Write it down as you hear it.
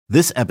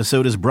This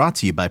episode is brought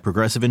to you by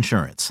Progressive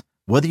Insurance.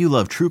 Whether you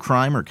love true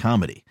crime or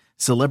comedy,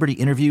 celebrity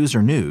interviews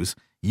or news,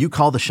 you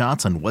call the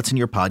shots on what's in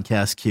your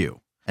podcast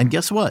queue. And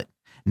guess what?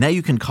 Now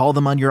you can call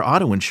them on your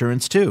auto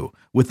insurance too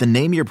with the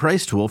Name Your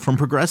Price tool from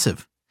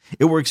Progressive.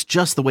 It works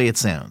just the way it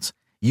sounds.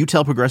 You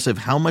tell Progressive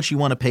how much you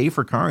want to pay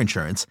for car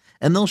insurance,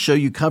 and they'll show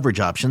you coverage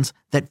options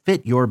that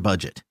fit your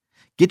budget.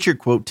 Get your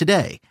quote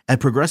today at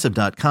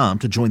Progressive.com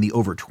to join the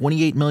over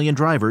 28 million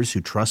drivers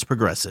who trust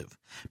Progressive.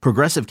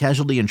 Progressive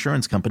Casualty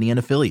Insurance Company and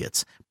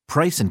Affiliates.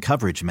 Price and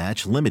coverage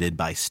match limited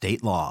by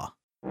state law.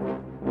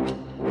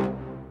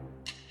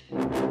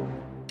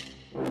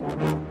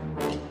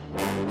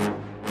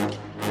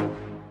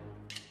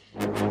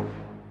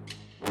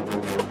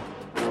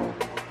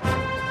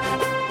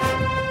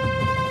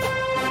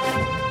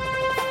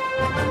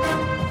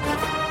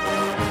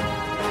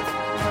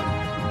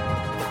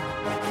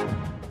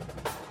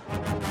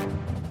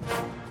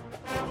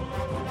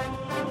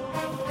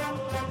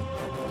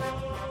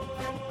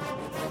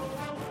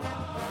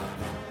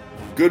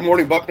 Good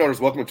morning, Bucknutters.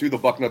 Welcome to the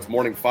Bucknuts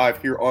Morning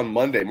Five here on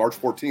Monday, March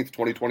 14th,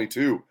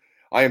 2022.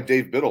 I am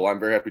Dave Biddle. I'm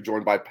very happy to be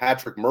joined by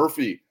Patrick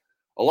Murphy.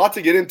 A lot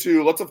to get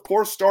into. Let's, of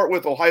course, start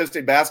with Ohio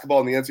State basketball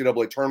in the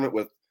NCAA tournament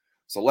with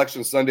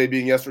Selection Sunday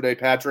being yesterday.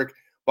 Patrick,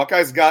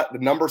 Buckeyes got the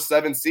number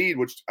 7 seed,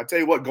 which I tell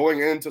you what, going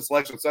into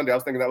Selection Sunday, I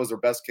was thinking that was their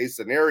best case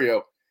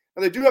scenario.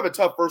 And they do have a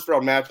tough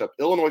first-round matchup.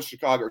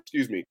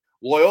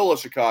 Loyola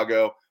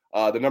Chicago,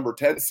 the number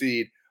 10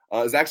 seed,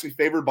 is actually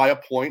favored by a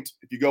point.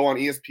 If you go on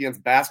ESPN's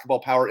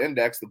Basketball Power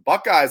Index, the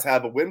Buckeyes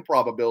have a win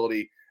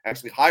probability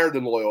actually higher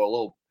than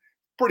Loyola,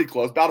 pretty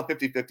close, about a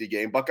 50-50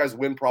 game. Buckeyes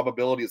win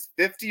probability is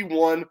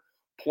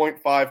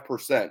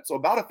 51.5%, so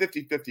about a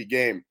 50-50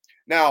 game.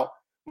 Now,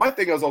 my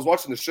thing is I was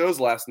watching the shows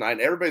last night,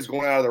 and everybody's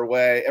going out of their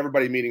way,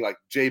 everybody meaning like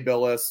Jay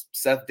Billis,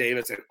 Seth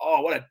Davis, saying,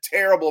 oh, what a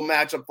terrible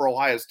matchup for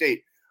Ohio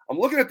State. I'm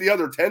looking at the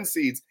other 10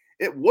 seeds.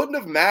 It wouldn't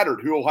have mattered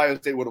who Ohio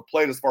State would have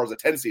played as far as a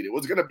 10 seed. It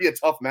was going to be a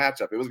tough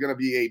matchup. It was going to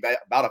be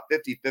about a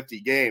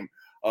 50-50 game.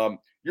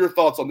 Your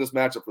thoughts on this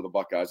matchup for the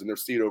Buckeyes and their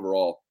seed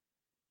overall?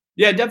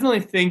 Yeah, I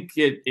definitely think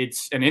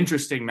it's an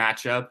interesting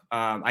matchup.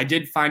 I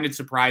did find it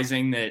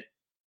surprising that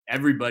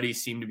everybody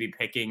seemed to be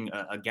picking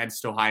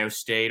against Ohio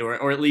State,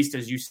 or at least,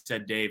 as you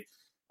said, Dave,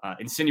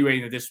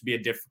 insinuating that this would be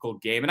a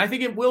difficult game. And I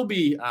think it will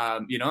be.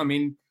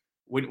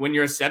 When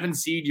you're a 7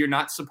 seed, you're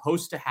not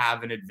supposed to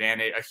have an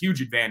advantage, a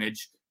huge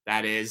advantage.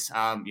 That is,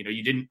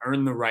 you didn't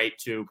earn the right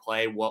to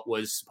play what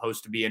was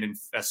supposed to be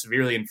a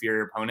severely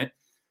inferior opponent.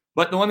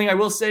 But the one thing I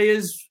will say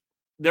is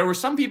there were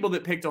some people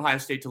that picked Ohio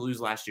State to lose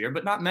last year,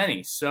 but not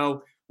many.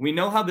 So we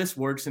know how this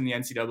works in the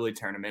NCAA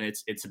tournament.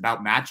 It's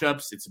about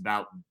matchups. It's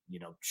about,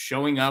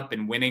 showing up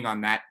and winning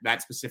on that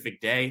specific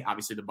day.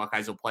 Obviously, the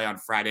Buckeyes will play on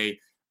Friday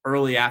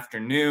early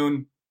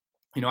afternoon.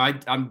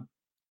 I'm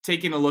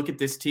taking a look at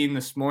this team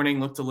this morning,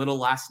 looked a little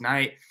last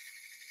night.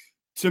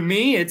 To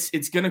me,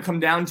 it's going to come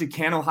down to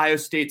can Ohio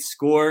State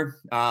score.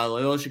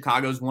 Loyola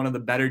Chicago is one of the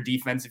better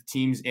defensive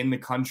teams in the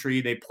country.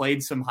 They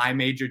played some high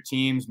major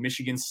teams,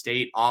 Michigan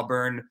State,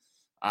 Auburn,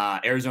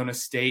 Arizona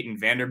State, and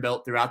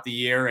Vanderbilt throughout the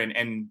year,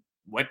 and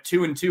went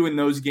 2-2 in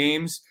those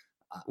games.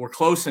 We're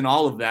close in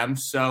all of them.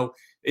 So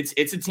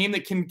it's a team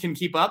that can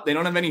keep up. They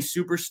don't have any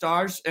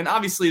superstars. And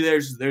obviously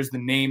there's the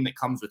name that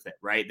comes with it,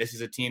 right? This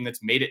is a team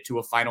that's made it to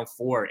a Final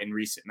Four in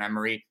recent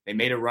memory. They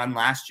made a run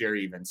last year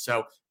even.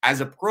 So as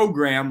a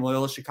program,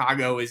 Loyola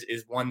Chicago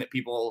is one that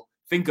people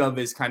think of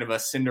as kind of a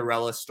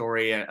Cinderella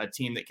story, a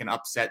team that can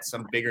upset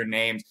some bigger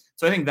names.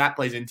 So I think that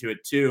plays into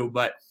it too.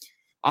 But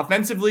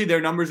offensively,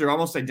 their numbers are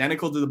almost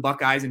identical to the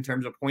Buckeyes in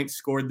terms of points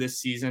scored this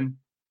season.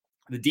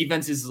 The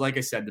defense is, like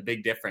I said, the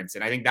big difference.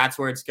 And I think that's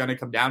where it's going to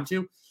come down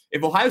to.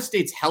 If Ohio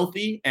State's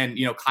healthy and,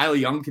 Kyle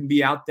Young can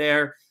be out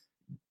there,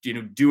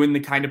 doing the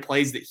kind of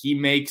plays that he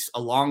makes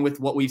along with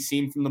what we've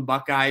seen from the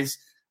Buckeyes,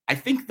 I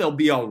think they'll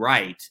be all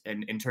right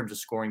in terms of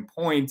scoring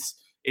points.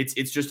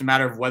 It's just a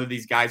matter of whether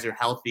these guys are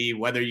healthy,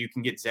 whether you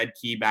can get Zed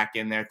Key back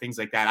in there, things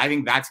like that. I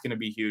think that's going to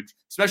be huge,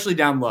 especially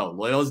down low.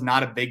 Loyola's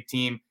not a big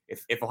team.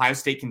 If Ohio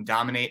State can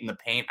dominate in the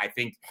paint, I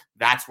think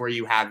that's where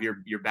you have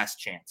your best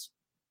chance.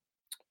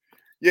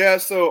 Yeah,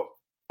 so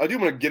I do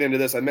want to get into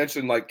this. I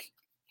mentioned,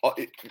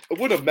 it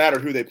wouldn't have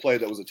mattered who they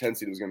played that was a 10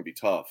 seed. It was going to be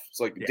tough.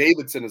 It's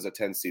Davidson is a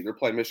 10 seed. They're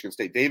playing Michigan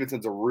State.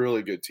 Davidson's a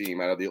really good team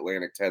out of the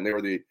Atlantic 10. They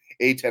were the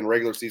A10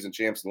 regular season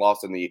champs and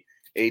lost in the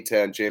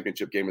A10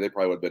 championship game, and they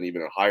probably would have been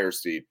even a higher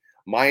seed.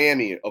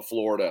 Miami of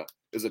Florida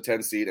is a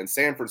 10 seed, and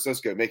San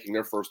Francisco making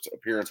their first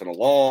appearance in a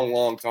long,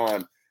 long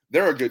time.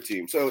 They're a good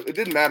team. So it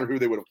didn't matter who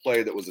they would have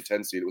played that was a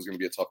 10 seed. It was going to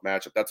be a tough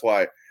matchup. That's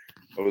why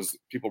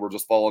people were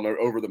just falling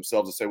over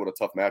themselves to say what a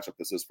tough matchup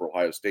this is for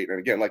Ohio State. And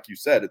again, like you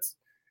said,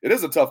 it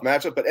is a tough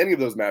matchup, but any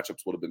of those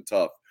matchups would have been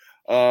tough.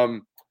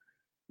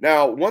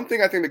 Now, one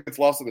thing I think that gets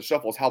lost in the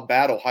shuffle is how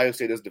bad Ohio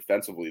State is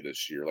defensively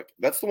this year.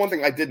 That's the one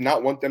thing I did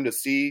not want them to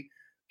see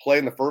play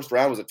in the first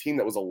round, was a team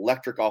that was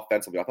electric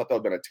offensively. I thought that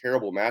would have been a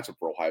terrible matchup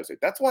for Ohio State.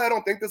 That's why I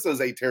don't think this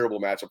is a terrible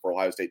matchup for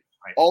Ohio State.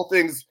 Right. All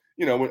things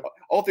when,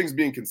 all things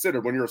being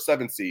considered, when you're a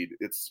 7 seed,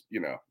 it's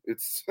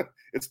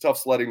it's tough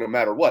sledding no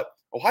matter what.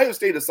 Ohio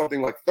State is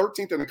something like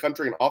 13th in the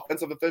country in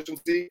offensive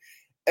efficiency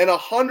and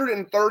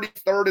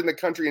 133rd in the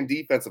country in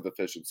defensive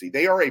efficiency.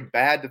 They are a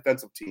bad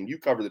defensive team. You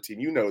cover the team.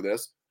 You know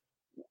this.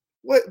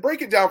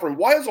 Break it down for me.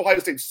 Why is Ohio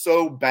State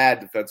so bad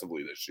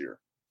defensively this year?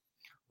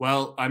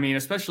 Well, I mean,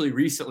 especially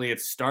recently,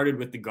 it started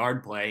with the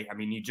guard play. I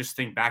mean, you just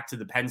think back to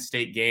the Penn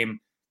State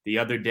game the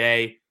other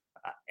day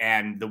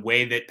and the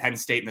way that Penn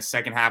State in the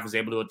second half was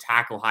able to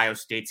attack Ohio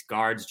State's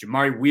guards.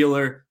 Jamari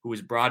Wheeler, who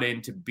was brought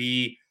in to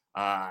be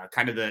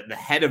kind of the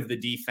head of the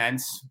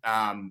defense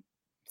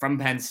from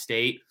Penn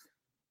State,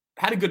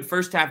 had a good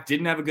first half,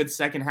 didn't have a good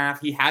second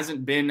half. He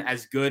hasn't been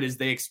as good as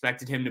they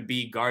expected him to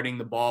be guarding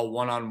the ball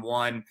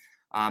one-on-one.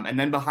 And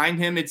then behind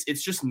him, it's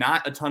just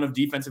not a ton of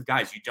defensive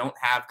guys. You don't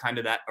have kind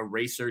of that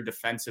eraser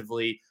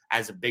defensively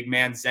as a big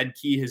man. Zed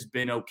Key has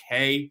been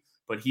okay,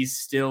 but he's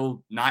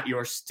still not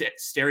your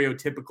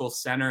stereotypical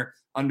center,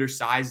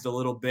 undersized a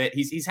little bit.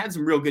 He's had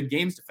some real good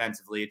games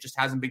defensively. It just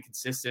hasn't been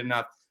consistent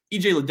enough.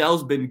 EJ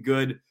Liddell's been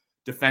good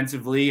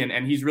defensively,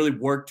 and he's really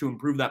worked to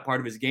improve that part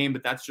of his game,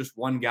 but that's just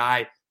one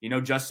guy.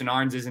 Justin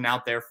Arns isn't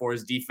out there for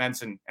his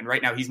defense, and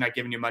right now he's not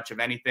giving you much of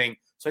anything.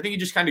 So I think you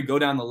just kind of go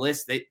down the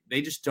list.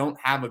 They just don't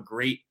have a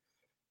great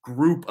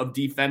group of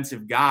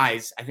defensive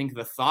guys. I think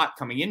the thought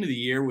coming into the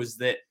year was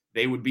that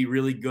they would be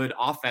really good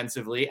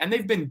offensively, and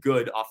they've been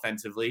good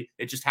offensively.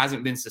 It just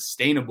hasn't been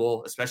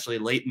sustainable, especially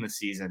late in the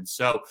season.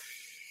 So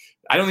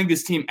I don't think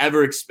this team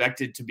ever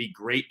expected to be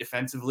great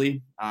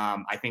defensively.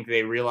 I think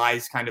they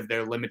realized kind of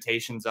their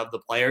limitations of the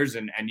players,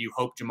 and you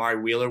hope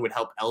Jamari Wheeler would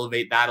help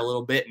elevate that a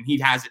little bit, and he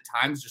has at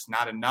times, just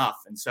not enough.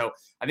 And so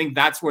I think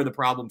that's where the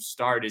problems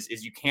start is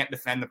you can't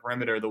defend the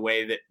perimeter the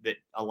way that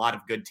a lot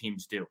of good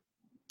teams do.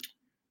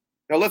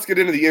 Now let's get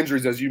into the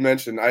injuries, as you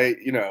mentioned.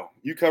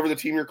 You cover the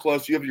team, you're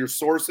close, you have your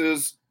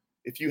sources.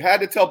 If you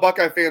had to tell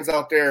Buckeye fans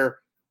out there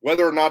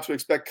whether or not to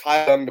expect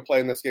Kyle Young to play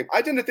in this game,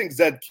 I tend to think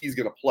Zed Key's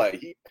going to play.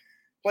 He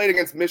played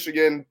against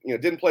Michigan,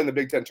 didn't play in the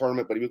Big Ten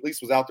tournament, but he at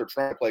least was out there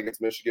trying to play against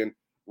Michigan,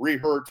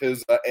 re-hurt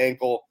his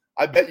ankle.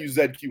 I bet you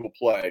Zed Key will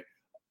play.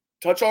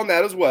 Touch on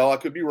that as well. I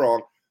could be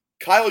wrong.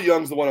 Kyle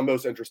Young's the one I'm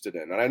most interested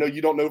in. And I know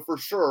you don't know for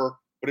sure,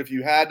 but if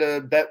you had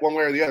to bet one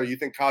way or the other, you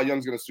think Kyle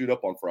Young's going to suit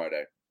up on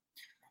Friday?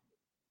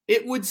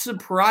 It would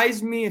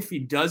surprise me if he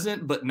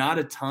doesn't, but not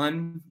a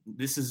ton.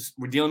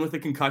 We're dealing with a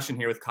concussion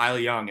here with Kyle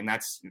Young, and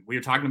we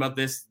were talking about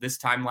this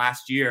time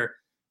last year.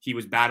 He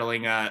was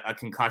battling a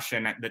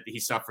concussion that he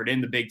suffered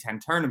in the Big Ten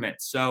tournament.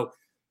 So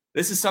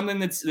this is something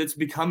that's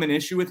become an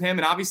issue with him,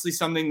 and obviously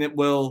something that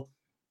will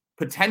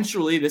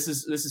potentially, this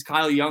is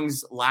Kyle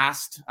Young's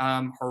last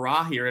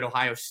hurrah here at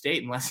Ohio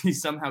State, unless he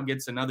somehow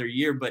gets another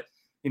year. But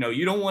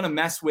you don't want to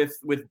mess with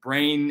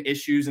brain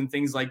issues and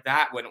things like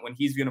that when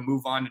he's going to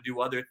move on to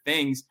do other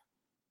things.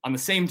 On the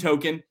same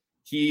token,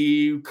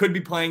 he could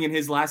be playing in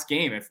his last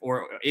game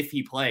if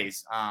he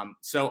plays.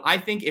 So I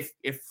think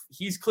if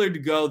he's cleared to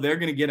go, they're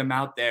going to get him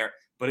out there.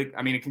 But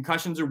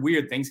concussions are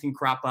weird; things can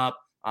crop up.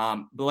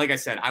 But like I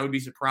said, I would be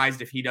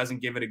surprised if he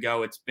doesn't give it a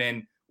go. It's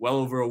been well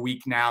over a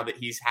week now that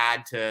he's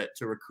had to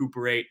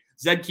recuperate.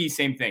 Zed Key,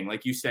 same thing,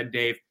 like you said,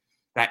 Dave.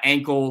 That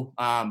ankle,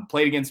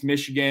 played against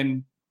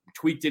Michigan,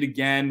 tweaked it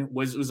again.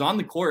 Was on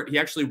the court. He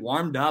actually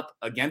warmed up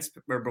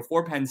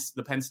before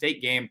the Penn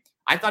State game.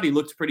 I thought he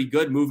looked pretty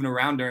good moving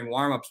around during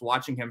warmups.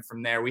 Watching him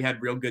from there, we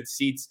had real good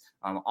seats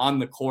on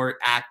the court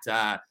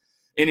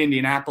in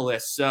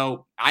Indianapolis.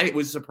 So I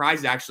was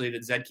surprised actually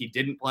that Zed Key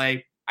didn't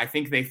play. I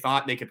think they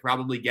thought they could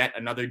probably get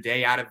another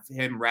day out of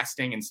him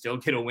resting and still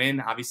get a win.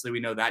 Obviously,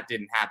 we know that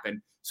didn't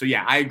happen. So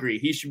yeah, I agree.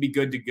 He should be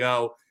good to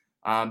go.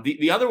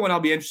 The other one I'll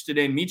be interested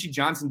in, Meechie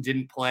Johnson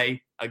didn't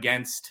play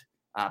against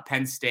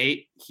Penn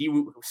State.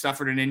 He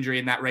suffered an injury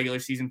in that regular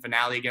season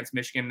finale against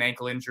Michigan, an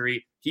ankle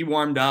injury. He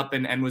warmed up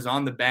and was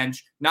on the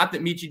bench. Not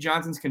that Meechie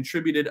Johnson's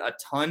contributed a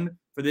ton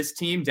for this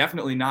team.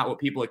 Definitely not what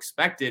people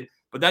expected,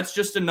 but that's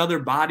just another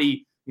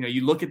body.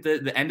 You look at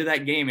the end of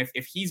that game.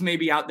 If he's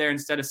maybe out there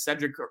instead of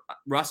Cedric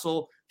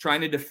Russell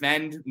trying to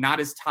defend, not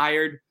as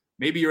tired,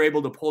 maybe you're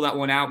able to pull that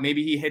one out.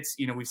 Maybe he hits,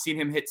 we've seen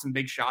him hit some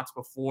big shots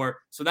before.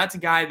 So that's a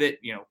guy that,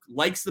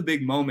 likes the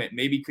big moment,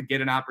 maybe could get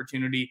an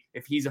opportunity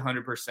if he's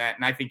 100%.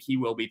 And I think he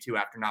will be too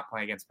after not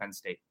playing against Penn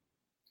State.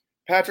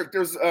 Patrick,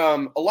 there's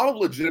a lot of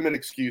legitimate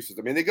excuses.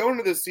 I mean, they go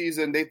into this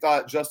season, they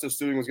thought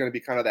Justice Sueing was going to be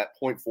kind of that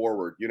point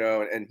forward,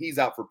 and he's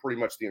out for pretty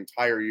much the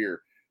entire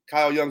year.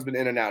 Kyle Young's been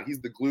in and out.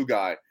 He's the glue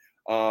guy.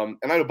 And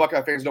I know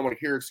Buckeye fans don't want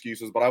to hear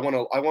excuses, but I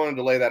wanted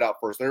to lay that out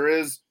first. There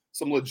is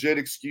some legit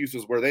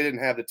excuses where they didn't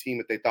have the team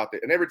that they thought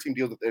and every team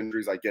deals with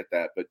injuries. I get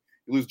that, but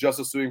you lose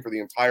Justice Sueing for the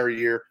entire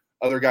year.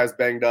 Other guys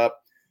banged up,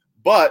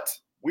 but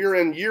we're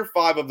in year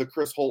 5 of the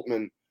Chris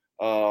Holtmann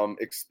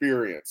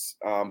experience.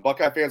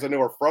 Buckeye fans I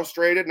know are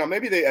frustrated. Now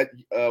maybe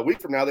a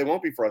week from now they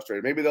won't be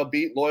frustrated. Maybe they'll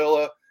beat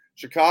Loyola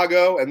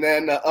Chicago and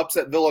then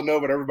upset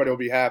Villanova and everybody will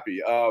be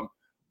happy.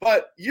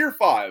 But year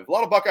 5, a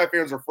lot of Buckeye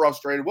fans are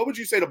frustrated. What would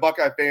you say to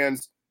Buckeye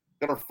fans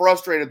that are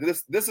frustrated?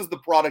 This is the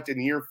product in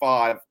year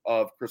 5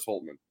 of Chris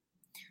Holtmann.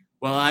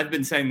 Well, I've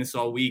been saying this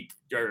all week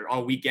or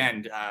all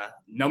weekend.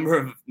 Number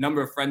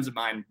of friends of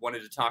mine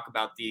wanted to talk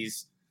about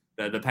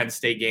the Penn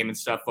State game and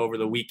stuff over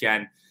the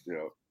weekend.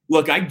 Yeah.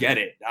 Look, I get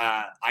it.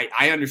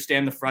 I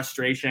understand the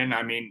frustration.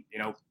 I mean,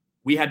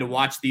 we had to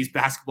watch these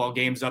basketball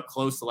games up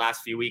close the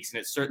last few weeks, and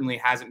it certainly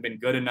hasn't been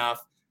good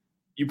enough.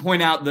 You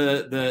point out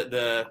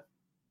the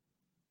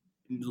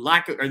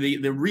lack of, or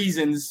the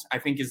reasons, I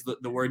think is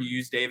the word you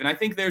use, Dave. And I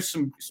think there's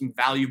some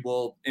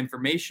valuable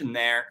information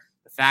there.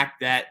 The fact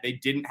that they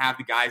didn't have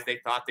the guys they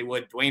thought they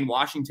would. Dwayne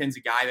Washington's a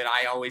guy that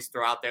I always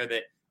throw out there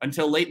that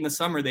until late in the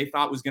summer they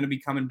thought was going to be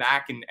coming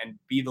back and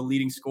be the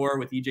leading scorer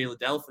with EJ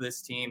Liddell for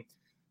this team.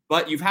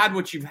 But you've had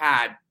what you've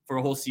had for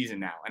a whole season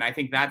now. And I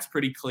think that's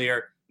pretty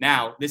clear.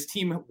 Now, this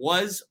team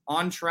was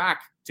on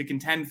track to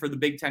contend for the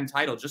Big Ten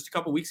title just a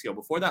couple weeks ago.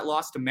 Before that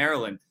loss to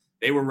Maryland,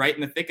 they were right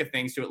in the thick of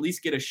things to at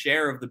least get a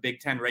share of the Big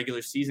Ten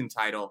regular season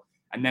title.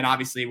 And then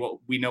obviously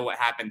what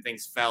happened,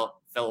 things fell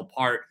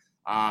apart,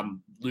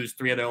 lose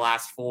 3 of their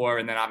last 4,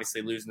 and then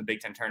obviously lose in the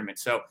Big Ten tournament.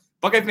 So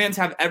Buckeye fans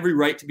have every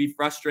right to be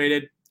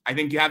frustrated. I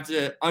think you have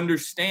to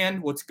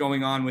understand what's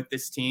going on with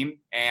this team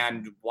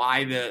and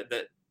why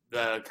the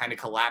kind of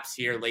collapse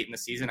here late in the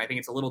season. I think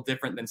it's a little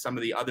different than some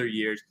of the other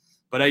years.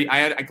 But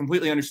I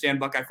completely understand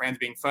Buckeye fans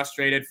being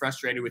frustrated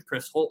with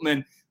Chris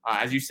Holtmann.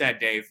 As you said,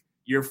 Dave,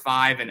 year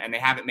 5, and they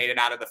haven't made it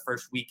out of the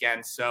first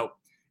weekend. So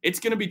it's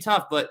going to be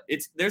tough, but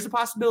there's a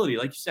possibility.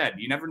 Like you said,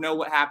 you never know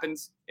what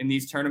happens in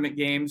these tournament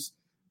games.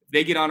 If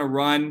they get on a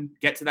run,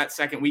 get to that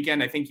second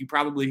weekend, I think you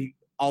probably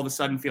all of a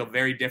sudden feel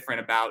very different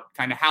about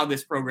kind of how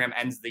this program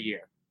ends the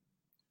year.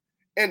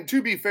 And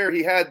to be fair,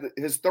 he had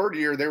his third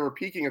year. They were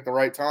peaking at the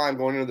right time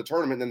going into the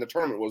tournament, and then the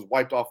tournament was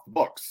wiped off the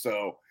books.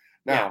 So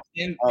now,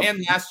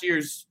 and last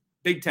year's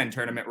Big Ten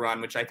tournament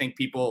run, which I think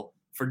people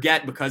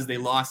forget because they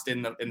lost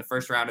in the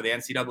first round of the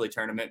NCAA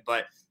tournament,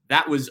 but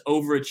that was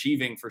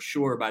overachieving for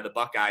sure by the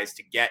Buckeyes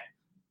to get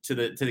to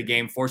the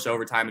game, force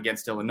overtime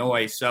against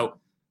Illinois. So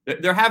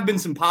there have been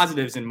some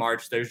positives in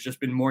March. There's just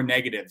been more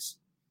negatives.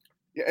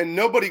 Yeah, and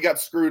nobody got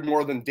screwed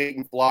more than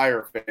Dayton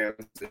Flyer fans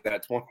in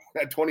that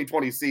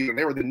 2020 season.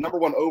 They were the number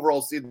 1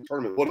 overall seed in the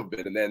tournament, would have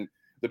been, and then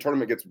the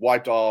tournament gets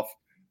wiped off.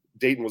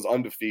 Dayton was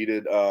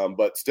undefeated,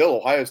 but still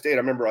Ohio State. I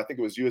remember, I think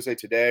it was USA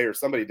Today or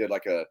somebody did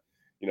like a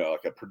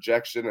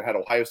projection and had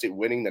Ohio State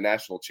winning the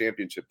national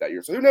championship that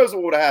year. So who knows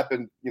what would have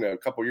happened, a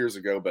couple years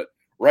ago. But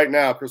right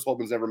now, Chris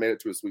Holtmann's never made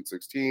it to a Sweet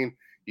 16.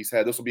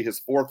 This will be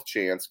his 4th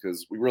chance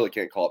because we really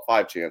can't call it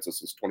 5 chances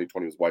since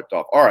 2020 was wiped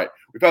off. All right,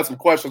 we've had some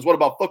questions. What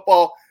about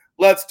football?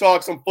 Let's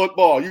talk some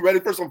football. You ready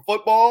for some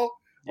football?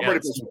 I'm ready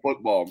for some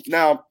football.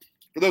 Now,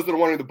 for those that are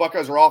wondering, the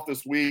Buckeyes are off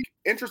this week.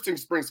 Interesting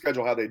spring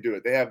schedule, how they do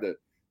it. They have the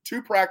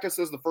 2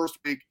 practices the first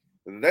week,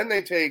 then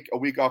they take a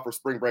week off for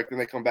spring break, then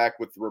they come back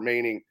with the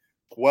remaining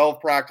 12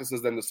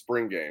 practices, then the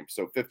spring game.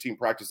 So 15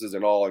 practices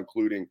in all,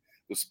 including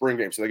the spring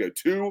game. So they go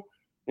 2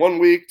 1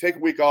 week, take a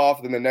week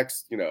off, then the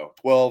next,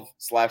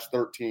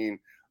 12/13,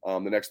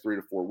 the next 3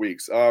 to 4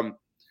 weeks.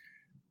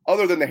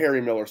 Other than the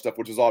Harry Miller stuff,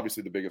 which is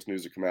obviously the biggest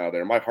news to come out of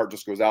there, my heart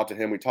just goes out to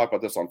him. We talked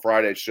about this on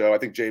Friday's show. I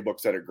think Jay Book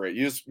said it great.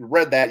 You just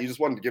read that. You just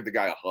wanted to give the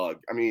guy a hug.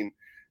 I mean,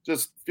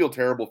 just feel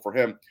terrible for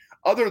him.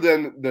 Other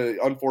than the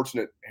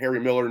unfortunate Harry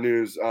Miller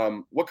news,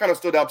 what kind of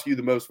stood out to you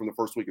the most from the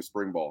first week of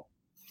spring ball?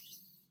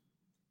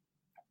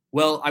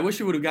 Well, I wish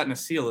we would have gotten to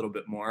see a little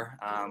bit more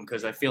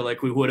because I feel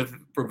like we would have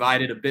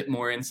provided a bit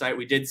more insight.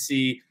 We did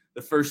see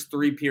the first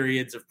 3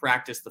 periods of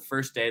practice the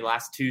first day,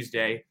 last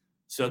Tuesday.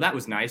 So that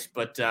was nice,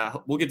 but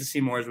we'll get to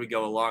see more as we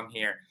go along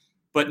here.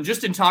 But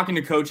just in talking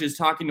to coaches,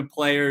 talking to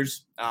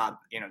players,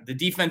 the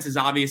defense is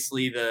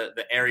obviously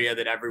the area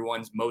that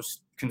everyone's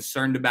most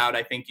concerned about,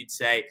 I think you'd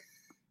say.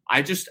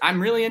 I'm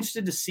really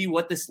interested to see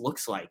what this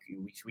looks like.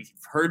 We've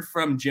heard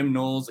from Jim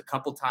Knowles a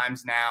couple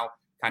times now,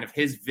 kind of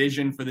his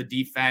vision for the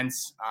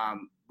defense.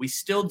 We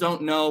still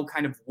don't know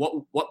kind of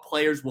what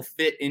players will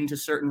fit into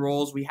certain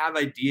roles. We have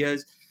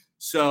ideas.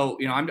 So,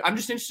 I'm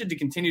just interested to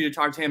continue to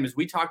talk to him. As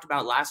we talked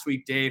about last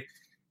week, Dave,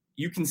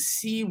 you can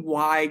see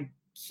why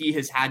he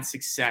has had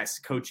success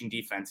coaching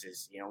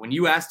defenses. When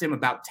you asked him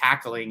about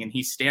tackling and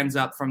he stands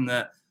up from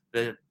the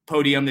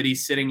podium that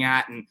he's sitting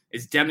at and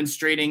is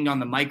demonstrating on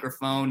the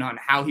microphone on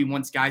how he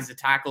wants guys to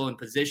tackle and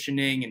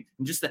positioning and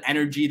just the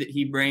energy that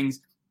he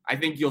brings, I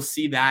think you'll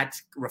see that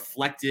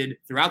reflected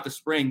throughout the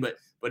spring,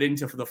 but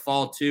into the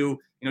fall too.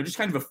 Just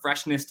kind of a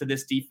freshness to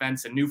this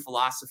defense, a new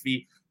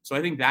philosophy. So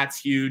I think that's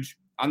huge.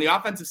 On the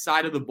offensive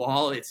side of the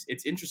ball,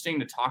 it's interesting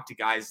to talk to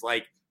guys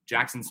like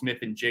Jackson Smith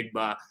and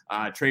Jigba,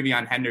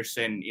 Travion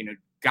Henderson,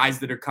 guys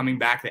that are coming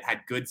back that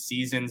had good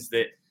seasons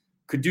that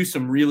could do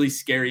some really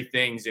scary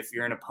things if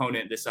you're an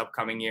opponent this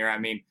upcoming year. I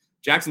mean,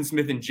 Jackson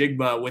Smith and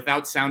Jigba,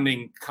 without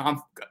sounding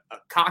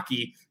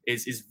cocky,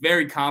 is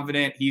very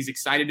confident. He's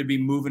excited to be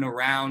moving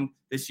around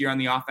this year on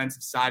the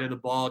offensive side of the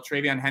ball.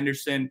 Travion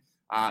Henderson,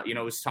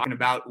 was talking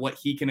about what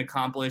he can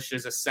accomplish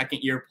as a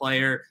second-year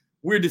player.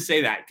 Weird to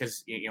say that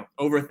because,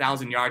 over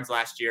 1,000 yards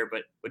last year,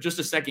 but just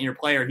a second-year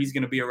player, he's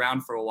going to be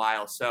around for a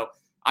while. So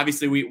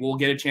obviously we'll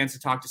get a chance to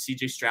talk to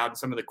CJ Stroud and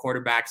some of the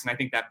quarterbacks, and I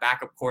think that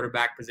backup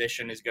quarterback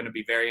position is going to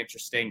be very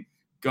interesting.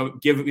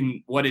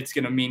 given what it's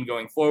going to mean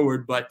going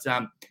forward. But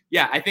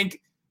I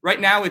think right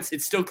now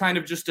it's still kind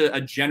of just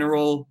a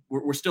general,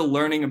 we're still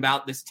learning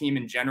about this team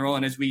in general.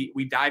 And as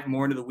we dive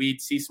more into the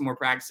weeds, see some more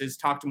practices,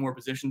 talk to more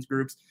positions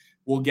groups,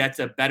 we'll get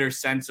a better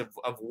sense of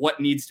what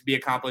needs to be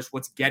accomplished,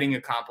 what's getting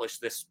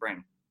accomplished this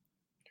spring.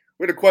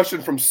 We had a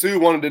question from Sue,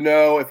 wanted to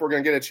know if we're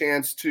going to get a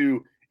chance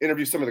to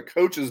interview some of the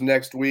coaches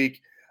next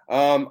week.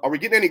 Are we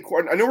getting any?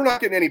 I know we're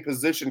not getting any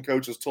position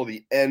coaches till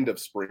the end of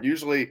spring.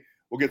 Usually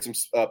we'll get some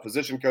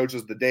position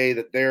coaches the day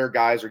that their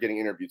guys are getting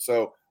interviewed.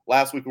 So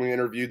last week when we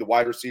interviewed the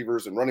wide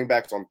receivers and running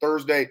backs on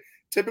Thursday,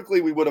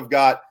 typically we would have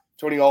got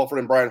Tony Alford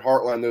and Brian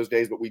Hartline those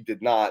days, but we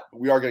did not.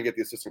 We are going to get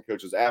the assistant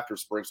coaches after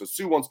spring. So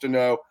Sue wants to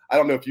know, I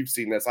don't know if you've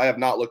seen this. I have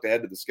not looked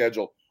ahead to the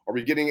schedule. Are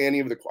we getting any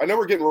of the – I know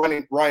we're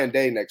getting Ryan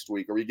Day next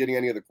week. Are we getting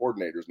any of the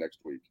coordinators next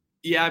week?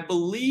 Yeah, I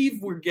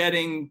believe we're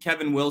getting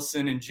Kevin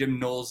Wilson and Jim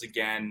Knowles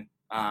again.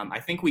 I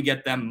think we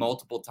get them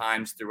multiple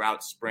times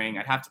throughout spring.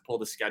 I'd have to pull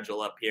the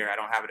schedule up here. I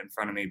don't have it in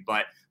front of me,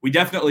 but we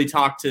definitely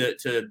talked to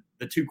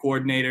the two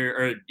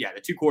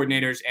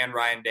coordinators and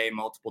Ryan Day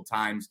multiple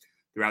times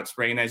throughout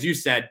spring. And as you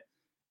said,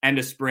 end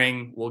of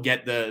spring, we'll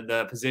get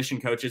the position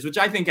coaches, which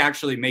I think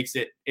actually makes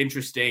it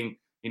interesting.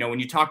 You know, when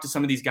you talk to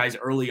some of these guys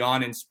early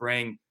on in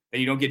spring, then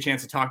you don't get a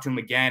chance to talk to them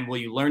again. Well,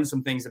 you learn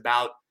some things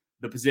about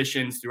the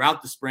positions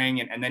throughout the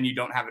spring, and then you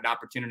don't have an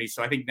opportunity.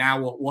 So I think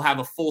now we'll have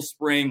a full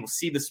spring. We'll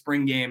see the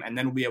spring game, and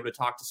then we'll be able to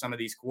talk to some of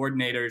these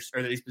coordinators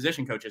or these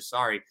position coaches.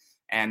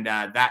 And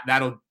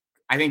that'll,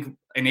 I think,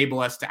 enable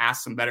us to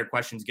ask some better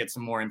questions, get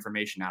some more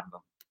information out of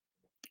them.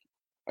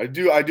 I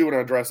do want to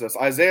address this.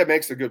 Isaiah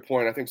makes a good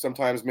point. I think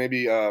sometimes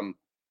maybe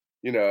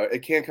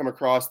it can come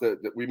across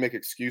that we make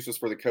excuses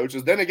for the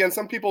coaches. Then again,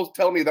 some people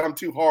tell me that I'm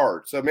too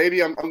hard. So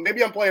maybe I'm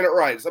playing it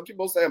right. Some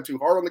people say I'm too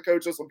hard on the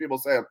coaches. Some people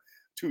say I'm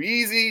too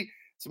easy.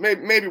 So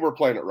maybe we're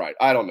playing it right.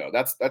 I don't know.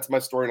 That's my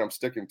story, and I'm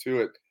sticking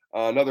to it.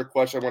 Another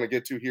question I want to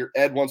get to here.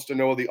 Ed wants to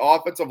know, will the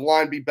offensive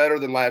line be better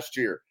than last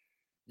year?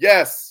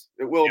 Yes,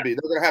 it will be.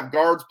 They're going to have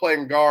guards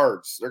playing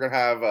guards. They're going to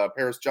have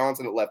Paris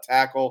Johnson at left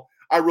tackle.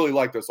 I really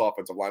like this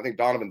offensive line. I think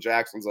Donovan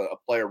Jackson's a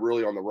player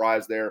really on the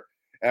rise there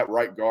at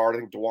right guard. I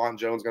think DeJuan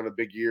Jones going to have a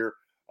big year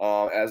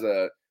as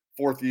a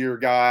fourth-year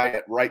guy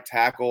at right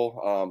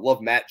tackle.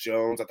 Love Matt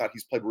Jones. I thought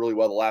he's played really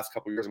well the last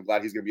couple of years. I'm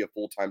glad he's going to be a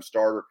full-time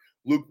starter.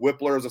 Luke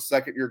Whippler is a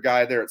second-year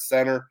guy there at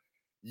center.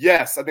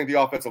 Yes, I think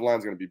the offensive line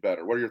is going to be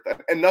better. What are your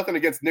thoughts? And nothing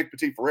against Nick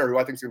Petit-Ferrer, who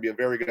I think is going to be a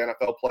very good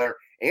NFL player.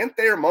 And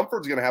Thayer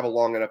Mumford's going to have a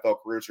long NFL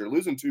career. So you're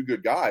losing two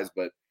good guys.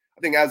 But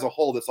I think as a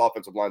whole, this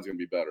offensive line is going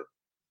to be better.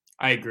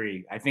 I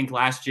agree. I think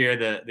last year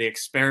the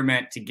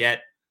experiment to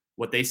get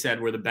what they said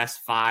were the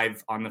best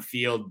five on the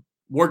field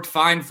worked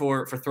fine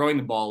for throwing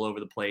the ball all over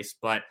the place.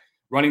 But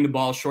running the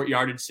ball, short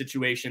yardage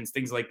situations,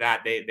 things like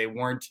that, they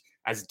weren't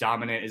as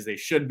dominant as they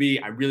should be.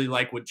 I really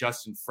like what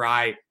Justin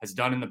Fry has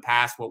done in the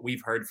past, what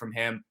we've heard from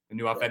him, the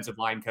new offensive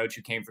line coach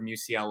who came from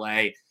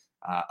UCLA,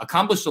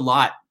 accomplished a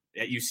lot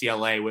at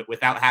UCLA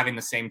without having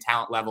the same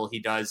talent level he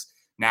does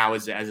now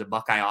as a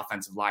Buckeye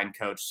offensive line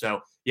coach.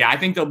 So yeah, I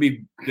think they'll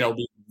be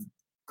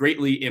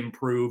greatly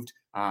improved.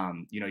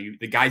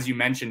 The guys you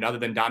mentioned, other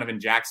than Donovan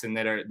Jackson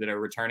that are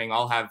returning,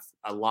 all have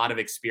a lot of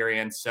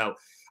experience. So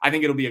I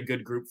think it'll be a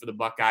good group for the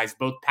Buckeyes,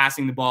 both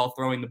passing the ball,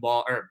 throwing the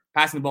ball, or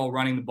passing the ball,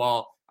 running the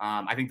ball.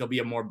 I think there'll be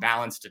a more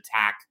balanced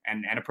attack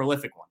and a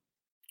prolific one.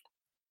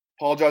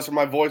 Apologize for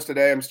my voice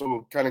today. I'm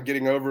still kind of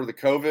getting over the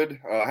COVID.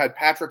 I had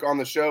Patrick on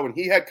the show, and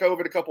he had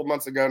COVID a couple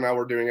months ago. Now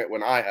we're doing it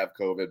when I have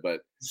COVID,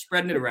 but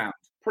spreading it around.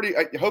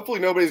 Hopefully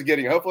nobody's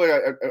getting it. Hopefully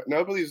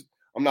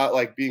I'm not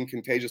like being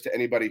contagious to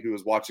anybody who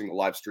is watching the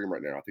live stream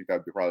right now. I think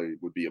that probably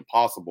would be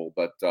impossible.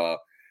 But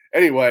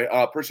anyway,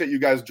 appreciate you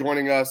guys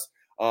joining us.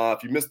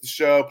 If you missed the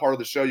show, part of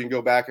the show, you can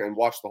go back and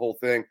watch the whole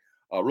thing.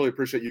 Really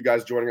appreciate you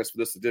guys joining us for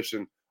this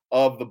edition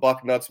of the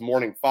Bucknuts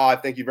Morning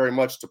Five. Thank you very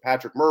much to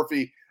Patrick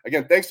Murphy.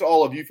 Again, thanks to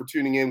all of you for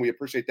tuning in. We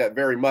appreciate that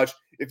very much.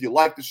 If you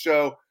like the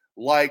show,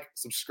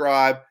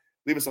 subscribe,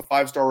 leave us a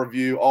 5-star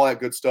review, all that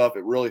good stuff.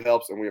 It really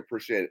helps, and we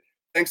appreciate it.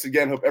 Thanks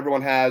again. Hope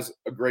everyone has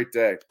a great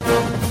day.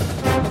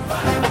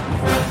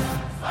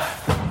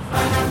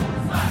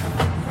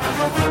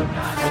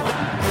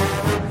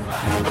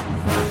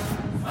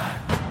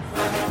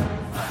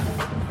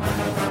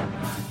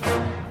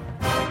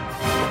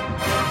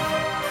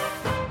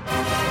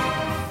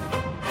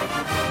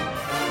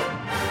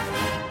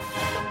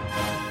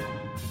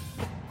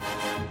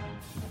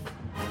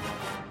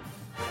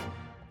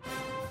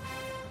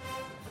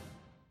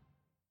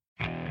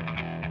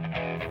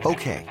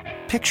 Okay,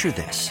 picture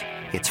this.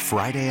 It's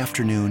Friday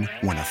afternoon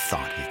when a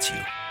thought hits you.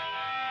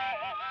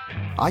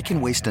 I can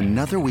waste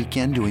another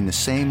weekend doing the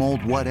same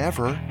old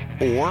whatever,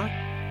 or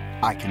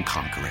I can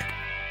conquer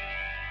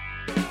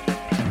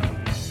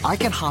it. I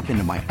can hop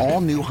into my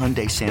all-new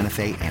Hyundai Santa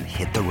Fe and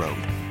hit the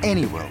road.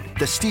 Any road.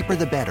 The steeper,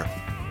 the better.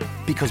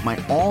 Because my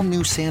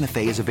all-new Santa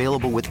Fe is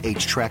available with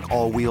H-Track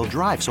all-wheel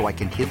drive, so I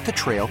can hit the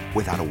trail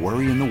without a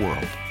worry in the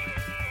world.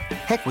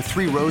 Heck, with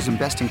 3 rows and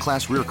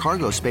best-in-class rear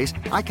cargo space,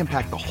 I can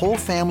pack the whole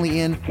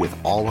family in with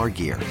all our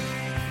gear.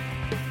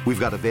 We've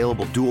got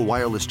available dual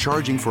wireless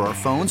charging for our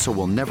phones, so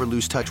we'll never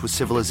lose touch with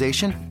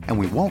civilization, and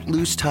we won't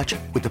lose touch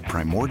with the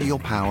primordial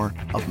power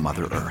of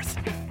Mother Earth.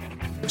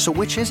 So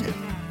which is it?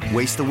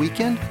 Waste the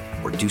weekend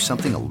or do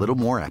something a little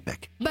more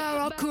epic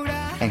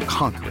and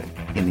conquer it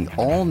in the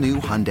all-new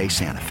Hyundai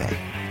Santa Fe?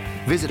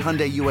 Visit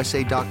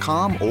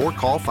HyundaiUSA.com or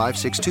call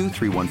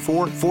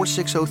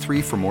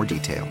 562-314-4603 for more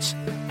details.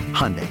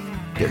 Hyundai,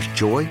 there's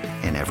joy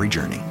in every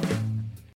journey.